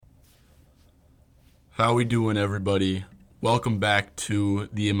How we doing, everybody? Welcome back to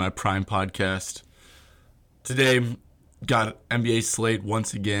the In My Prime podcast. Today, got NBA slate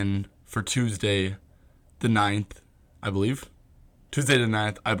once again for Tuesday the 9th, I believe. Tuesday the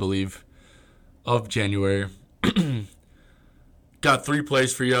 9th, I believe, of January. Got 3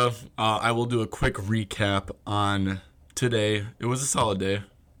 plays for you. I will do a quick recap on today. It was a solid day.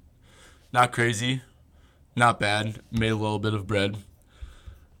 Not crazy. Not bad. Made a little bit of bread.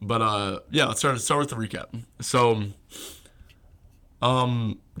 But, let's start with the recap. So,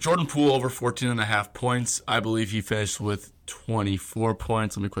 Jordan Poole over 14.5 points. I believe he finished with 24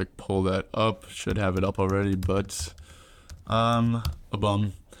 points. Let me quick pull that up. Should have it up already, but, a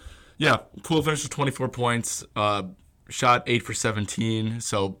bum. Yeah, Poole finished with 24 points. Shot 8 for 17,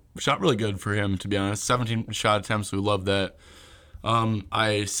 so shot really good for him, to be honest. 17 shot attempts, we love that.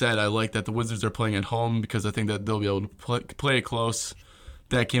 I said I like that the Wizards are playing at home because I think that they'll be able to play it close.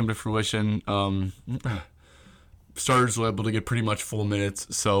 That came to fruition. Starters were able to get pretty much full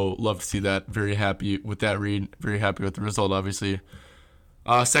minutes, so love to see that. Very happy with that read. Very happy with the result, obviously.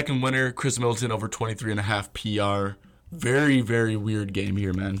 Second winner, Chris Middleton over 23.5 PR. Very, very weird game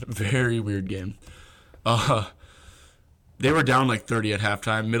here, man. Very weird game. They were down like 30 at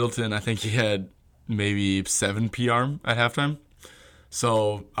halftime. Middleton, I think he had maybe 7 PR at halftime.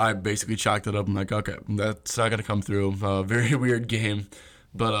 So I basically chalked it up. I'm like, okay, that's not going to come through. Very weird game.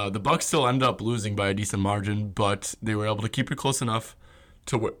 But the Bucks still ended up losing by a decent margin, but they were able to keep it close enough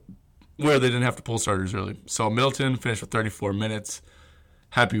to where they didn't have to pull starters early. So Middleton finished with 34 minutes.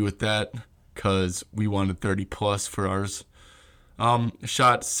 Happy with that because we wanted 30-plus for ours.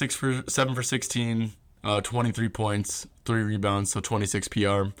 Shot 7 for 16, 23 points, 3 rebounds, so 26 PR.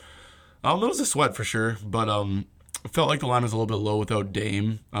 It was a sweat for sure, but it felt like the line was a little bit low without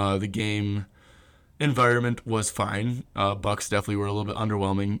Dame. The game environment was fine. Bucks definitely were a little bit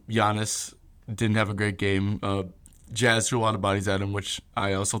underwhelming. Giannis didn't have a great game. Jazz threw a lot of bodies at him, which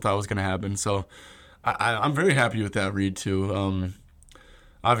I also thought was going to happen. So I'm very happy with that read too.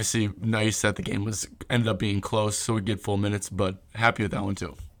 Obviously, nice that the game ended up being close, so we get full minutes, but happy with that one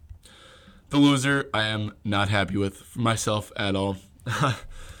too. The loser, I am not happy with myself at all.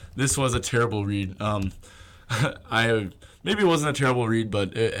 This was a terrible read. Maybe it wasn't a terrible read,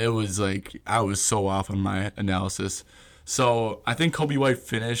 but it was like I was so off on my analysis. So I think Coby White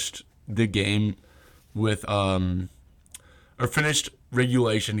finished the game with finished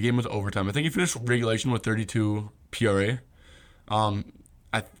regulation. The game was overtime. I think he finished regulation with 32 PRA.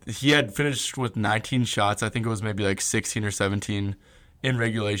 He had finished with 19 shots. I think it was maybe like 16 or 17 in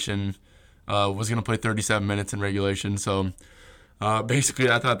regulation. Was going to play 37 minutes in regulation. So basically,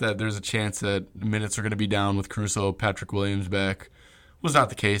 I thought that there's a chance that minutes are going to be down with Caruso, Patrick Williams back. Was not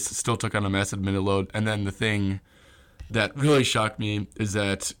the case. Still took on a massive minute load. And then the thing that really shocked me is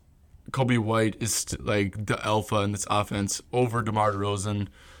that Coby White is like the alpha in this offense over DeMar DeRozan,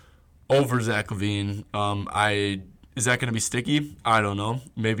 over Zach LaVine. Is that going to be sticky? I don't know.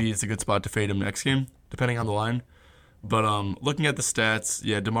 Maybe it's a good spot to fade him next game, depending on the line. But looking at the stats,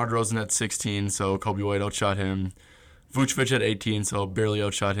 yeah, DeMar DeRozan had 16, so Coby White outshot him. Vucevic had 18, so barely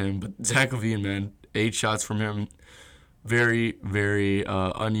outshot him. But Zach LaVine, man, 8 shots from him. Very, very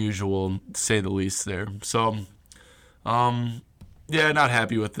unusual, to say the least there. So, not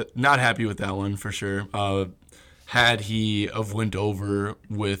happy with it. Not happy with that one for sure. Had he have went over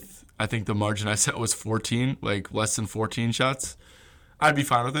with, I think the margin I set was 14, like less than 14 shots, I'd be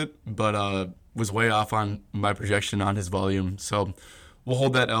fine with it. But was way off on my projection on his volume. So we'll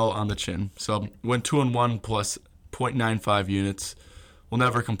hold that L on the chin. So went 2-1 plus 0.95 units. We'll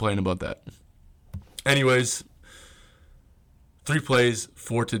never complain about that. Anyways, 3 plays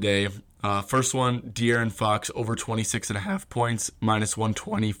for today. First one, De'Aaron Fox over 26.5 points, minus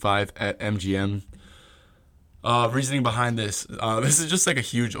 125 at MGM. Reasoning behind this, this is just like a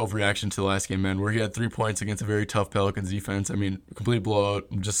huge overreaction to the last game, man, where he had 3 points against a very tough Pelicans defense. I mean, complete blowout,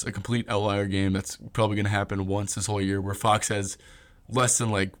 just a complete outlier game that's probably going to happen once this whole year, where Fox has less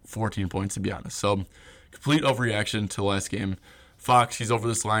than like 14 points, to be honest. So, complete overreaction to the last game. Fox, he's over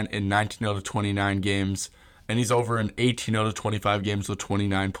this line in 19 out of 29 games, and he's over in 18 out of 25 games with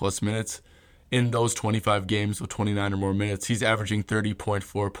 29-plus minutes. In those 25 games with 29 or more minutes, he's averaging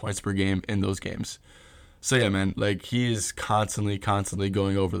 30.4 points per game in those games. So, yeah, man, like, he is constantly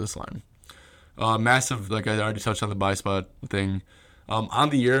going over this line. Massive, like I already touched on the buy spot thing. On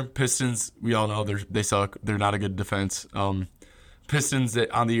the year, Pistons, we all know they suck. They're not a good defense. Pistons,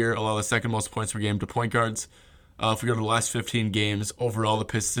 on the year, allow the second most points per game to point guards. If we go to the last 15 games, overall, the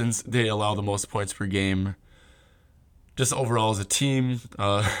Pistons, they allow the most points per game. Just overall as a team,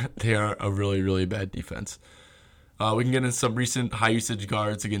 they are a really, really bad defense. We can get in some recent high usage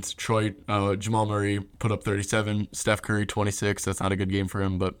guards against Detroit. Jamal Murray put up 37, Steph Curry 26. That's not a good game for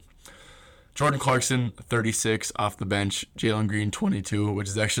him, but Jordan Clarkson 36 off the bench. Jalen Green 22, which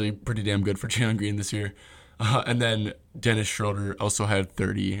is actually pretty damn good for Jalen Green this year. And then Dennis Schroeder also had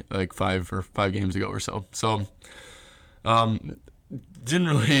 30 like 5 games ago or so. So didn't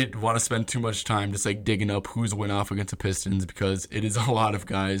really want to spend too much time just like digging up who's went off against the Pistons because it is a lot of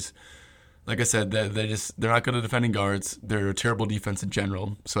guys. Like I said, they're not good at defending guards. They're a terrible defense in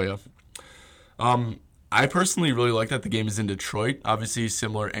general. So yeah. I personally really like that the game is in Detroit. Obviously,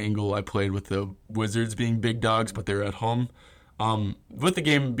 similar angle I played with the Wizards being big dogs, but they're at home. With the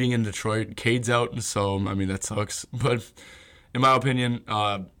game being in Detroit, Cade's out, so I mean that sucks. But in my opinion,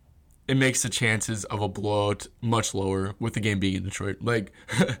 it makes the chances of a blowout much lower with the game being in Detroit. Like,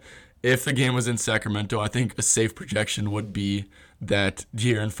 if the game was in Sacramento, I think a safe projection would be that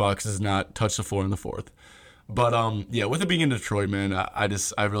De'Aaron Fox does not touch the floor in the fourth. But yeah, with it being in Detroit, man,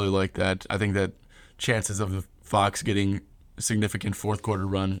 I really like that. I think that chances of the Fox getting a significant fourth quarter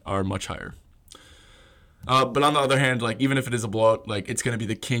run are much higher. But on the other hand, like even if it is a blowout, like it's going to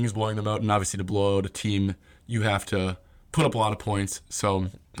be the Kings blowing them out, and obviously to blow out a team, you have to put up a lot of points. So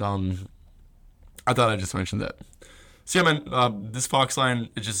I thought I'd just mention that. So yeah, man, this Fox line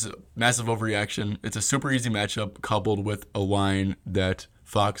is just a massive overreaction. It's a super easy matchup coupled with a line that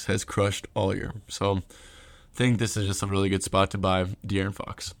Fox has crushed all year. So I think this is just a really good spot to buy De'Aaron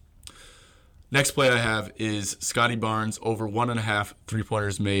Fox. Next play I have is Scottie Barnes over 1.5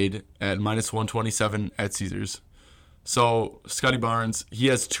 3-pointers made at -127 at Caesars. So Scottie Barnes, he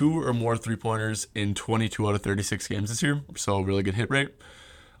has 2 or more 3-pointers in 22 out of 36 games this year. So really good hit rate.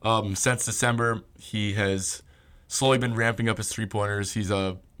 Since December, he has slowly been ramping up his 3-pointers. He's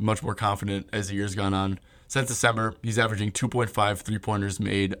much more confident as the year's gone on. Since December, he's averaging 2.5 3-pointers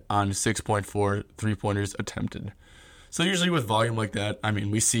made on 6.4 3-pointers attempted. So usually with volume like that, I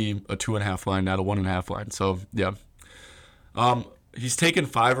mean, we see a 2.5 line, not a 1.5 line. So yeah. He's taken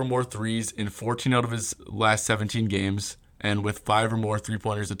 5 or more threes in 14 out of his last 17 games. And with 5 or more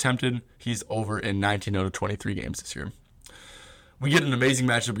 3-pointers attempted, he's over in 19 out of 23 games this year. We get an amazing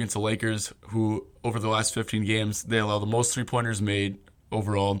matchup against the Lakers, who over the last 15 games, they allow the most 3-pointers made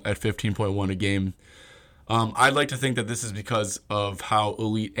overall at 15.1 a game. I'd like to think that this is because of how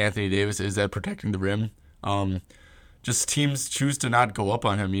elite Anthony Davis is at protecting the rim. Just teams choose to not go up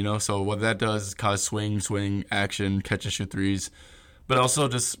on him, you know? So what that does is cause swing, action, catch and shoot threes. But also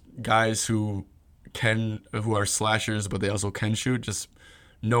just guys who are slashers, but they also can shoot, just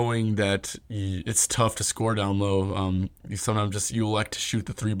knowing that it's tough to score down low. Sometimes just you elect to shoot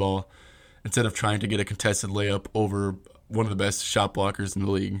the 3 ball instead of trying to get a contested layup over one of the best shot blockers in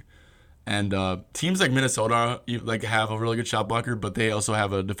the league. And teams like Minnesota have a really good shot blocker, but they also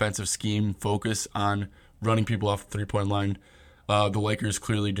have a defensive scheme focus on running people off the 3-point line. The Lakers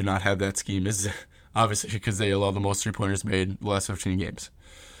clearly do not have that scheme, is obviously because they allow the most 3-pointers made the last 15 games.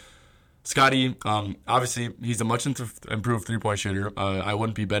 Scottie, obviously, he's a much improved 3-point shooter. I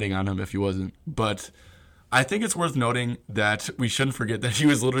wouldn't be betting on him if he wasn't. But I think it's worth noting that we shouldn't forget that he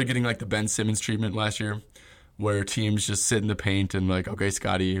was literally getting like the Ben Simmons treatment last year, where teams just sit in the paint and like, okay,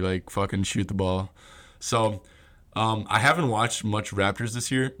 Scottie, like fucking shoot the ball. So I haven't watched much Raptors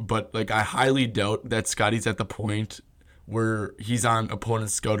this year, but like I highly doubt that Scottie's at the point where he's on opponent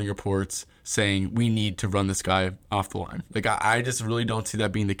scouting reports saying we need to run this guy off the line. Like I just really don't see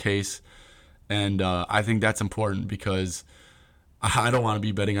that being the case, and I think that's important because I don't want to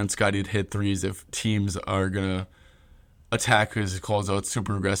be betting on Scottie to hit threes if teams are gonna attack his closeouts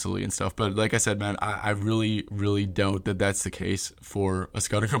super aggressively and stuff. But like I said, man, I really, really doubt that that's the case for a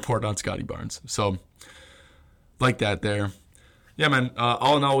scouting report on Scottie Barnes. So like that there. Yeah, man,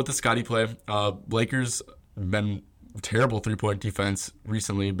 all in all with the Scottie play, Lakers been terrible 3-point defense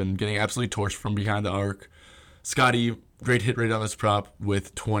recently, been getting absolutely torched from behind the arc. Scottie, great hit rate on this prop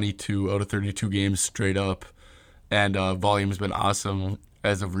with 22 out of 32 games straight up. And volume has been awesome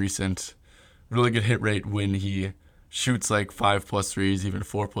as of recent. Really good hit rate when he shoots like 5+ threes, even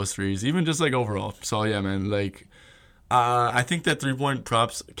 4+ threes, even just like overall. So yeah, man, like I think that 3-point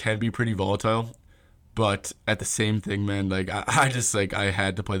props can be pretty volatile. But at the same thing, man, like I just like I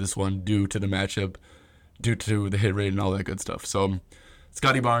had to play this one due to the matchup, due to the hit rate and all that good stuff. So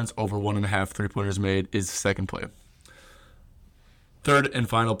Scottie Barnes over 1.5 3-pointers made is the second play. Third and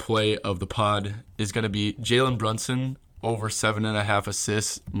final play of the pod is going to be Jalen Brunson over 7.5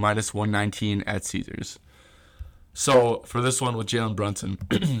 assists, -119 at Caesars. So for this one with Jalen Brunson,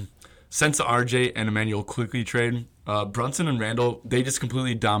 since the RJ and Emmanuel Quickley trade, Brunson and Randall, they just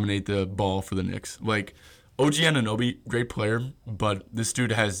completely dominate the ball for the Knicks. Like, OG Anunoby, great player, but this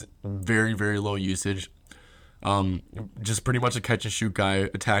dude has very, very low usage. Just pretty much a catch and shoot guy,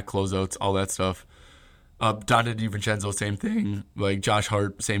 attack closeouts, all that stuff. Dante DiVincenzo, same thing. Like Josh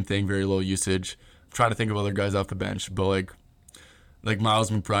Hart, same thing, very low usage. I'm trying to think of other guys off the bench, but like Miles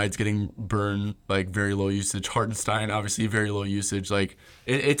McBride's getting burned, like very low usage. Hartenstein, obviously very low usage. Like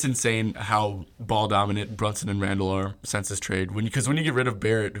it's insane how ball dominant Brunson and Randall are since this trade. Because when you get rid of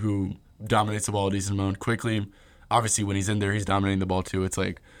Barrett, who dominates the ball a decent amount quickly, obviously when he's in there, he's dominating the ball too.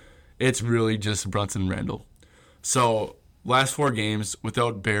 It's really just Brunson and Randall. So last 4 games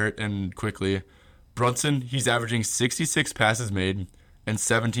without Barrett and Quickly, Brunson, he's averaging 66 passes made and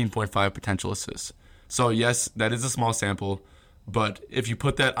 17.5 potential assists. So yes, that is a small sample. But if you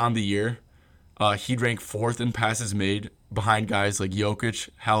put that on the year, he'd rank 4th in passes made behind guys like Jokic,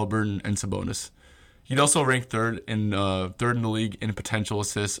 Halliburton, and Sabonis. He'd also rank third in the league in potential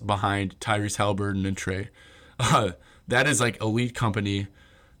assists behind Tyrese Halliburton and Trey. That is like elite company.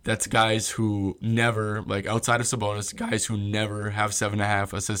 That's guys who never, like outside of Sabonis, guys who never have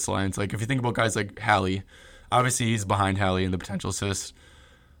 7.5 assist lines. Like if you think about guys like Hallie, obviously he's behind Hallie in the potential assists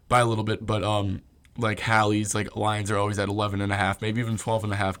by a little bit, but like Hallie's like lines are always at 11.5, maybe even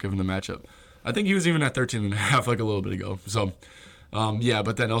 12.5 given the matchup. I think he was even at 13.5 like a little bit ago. So yeah,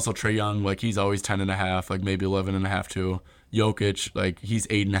 but then also Trae Young, like he's always 10.5, like maybe 11.5 too. Jokic, like he's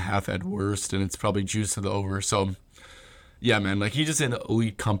 8.5 at worst, and it's probably juiced to the over. So yeah, man, like he's just in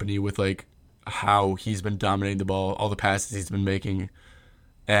elite company with like how he's been dominating the ball, all the passes he's been making,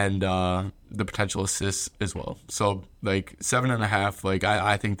 and the potential assists as well. So like 7.5, like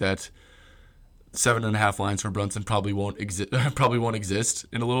I think that 7.5 lines for Brunson probably won't exist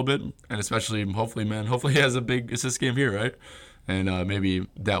in a little bit, and especially hopefully he has a big assist game here, right? And maybe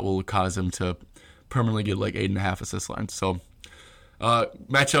that will cause him to permanently get like 8.5 assist lines. So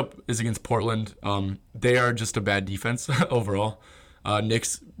matchup is against Portland. They are just a bad defense overall.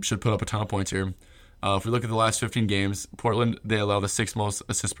 Knicks should put up a ton of points here. If we look at the last 15 games, Portland, they allow the 6th most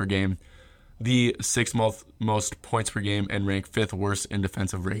assists per game, the 6th most points per game, and rank 5th worst in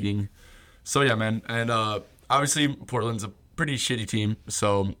defensive rating. So yeah, man, and obviously Portland's a pretty shitty team,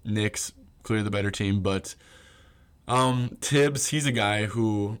 so Knicks clearly the better team. But Tibbs, he's a guy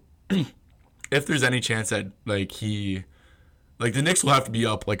who, if there's any chance that the Knicks will have to be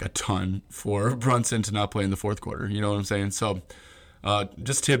up like a ton for Brunson to not play in the 4th quarter. You know what I'm saying? So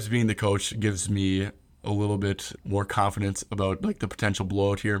just Tibbs being the coach gives me a little bit more confidence about like the potential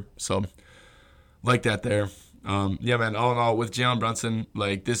blowout here. So like that there. Yeah, man, all in all, with Jalen Brunson,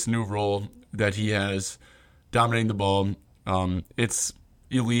 like this new role that he has dominating the ball, it's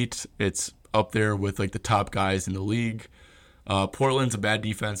elite. It's up there with like the top guys in the league. Portland's a bad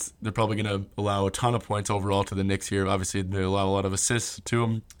defense. They're probably going to allow a ton of points overall to the Knicks here. Obviously, they allow a lot of assists to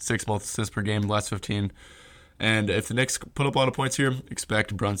them, 6 most assists per game in the last 15. And if the Knicks put up a lot of points here,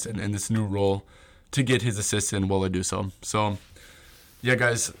 expect Brunson in this new role to get his assists in while they do so. So yeah,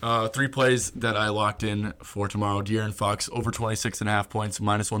 guys, 3 plays that I locked in for tomorrow. De'Aaron Fox, over 26.5 points,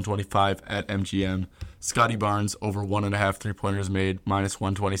 minus 125 at MGM. Scotty Barnes, over 1.5 3-pointers made, minus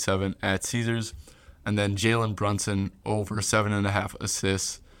 127 at Caesars. And then Jalen Brunson, over 7.5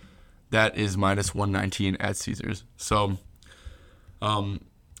 assists. That is minus 119 at Caesars. So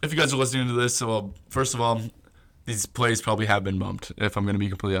if you guys are listening to this, well, first of all, these plays probably have been bumped, if I'm going to be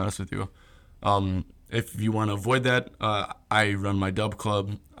completely honest with you. If you want to avoid that, I run my dub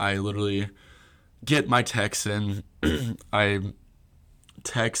club. I literally get my texts in. I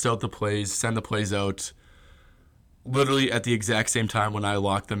text out the plays, send the plays out literally at the exact same time when I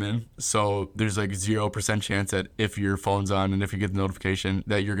lock them in. So there's like 0% chance that if your phone's on and if you get the notification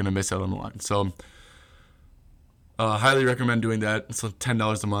that you're going to miss out on the line. So highly recommend doing that. It's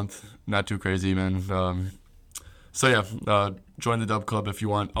 $10 a month. Not too crazy, man. So yeah, join the Dub Club if you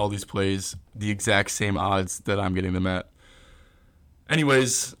want all these plays, the exact same odds that I'm getting them at.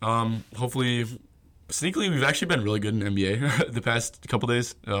 Anyways, hopefully, sneakily, we've actually been really good in NBA the past couple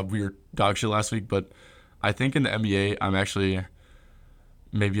days. We were dog shit last week, but I think in the NBA, I'm actually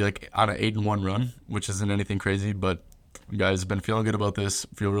maybe like on an 8-1 run, which isn't anything crazy, but you guys have been feeling good about this,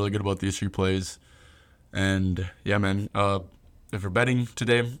 feel really good about these 3 plays. And yeah, man, if you're betting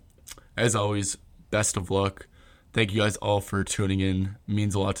today, as always, best of luck. Thank you guys all for tuning in. It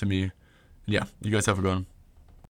means a lot to me. And yeah, you guys have a good one.